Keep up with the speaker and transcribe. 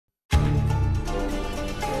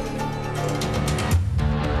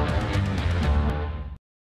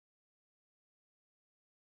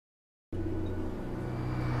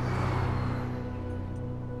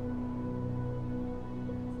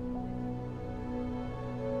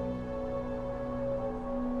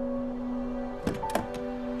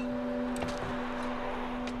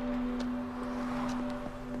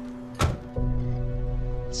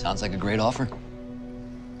Sounds like a great offer.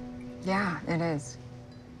 Yeah, it is.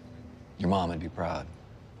 Your mom would be proud.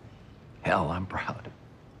 Hell, I'm proud.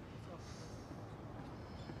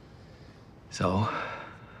 So,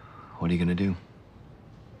 what are you gonna do?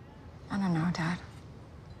 I don't know, Dad.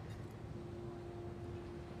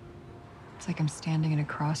 It's like I'm standing at a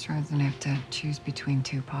crossroads and I have to choose between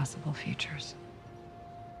two possible futures.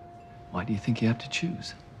 Why do you think you have to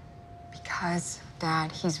choose? Because,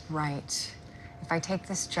 Dad, he's right. If I take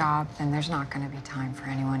this job, then there's not going to be time for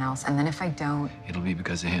anyone else. And then if I don't... It'll be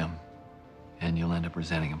because of him, and you'll end up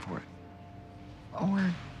resenting him for it. Or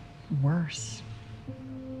worse.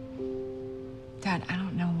 Dad, I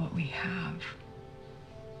don't know what we have.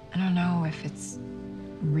 I don't know if it's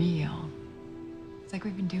real. It's like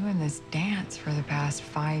we've been doing this dance for the past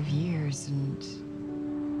 5 years, and...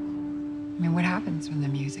 I mean, what happens when the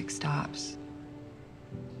music stops?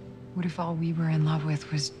 What if all we were in love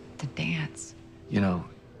with was the dance? You know,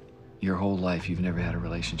 your whole life, you've never had a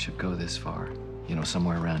relationship go this far. You know,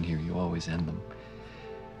 somewhere around here, you always end them.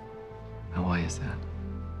 Now, why is that?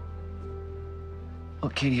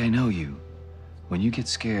 Well, Katie, I know you. When you get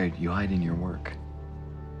scared, you hide in your work.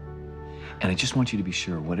 And I just want you to be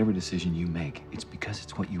sure, whatever decision you make, it's because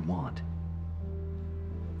it's what you want.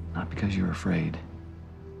 Not because you're afraid.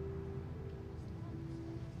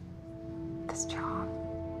 This job.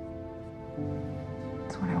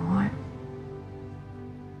 It's what I want.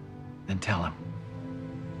 Then tell him.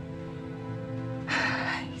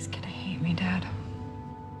 He's gonna hate me, Dad.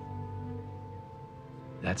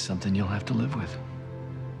 That's something you'll have to live with.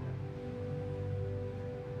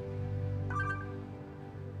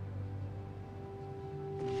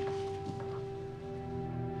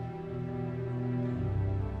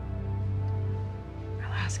 My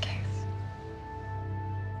last case.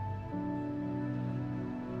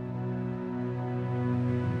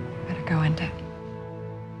 Better go into it.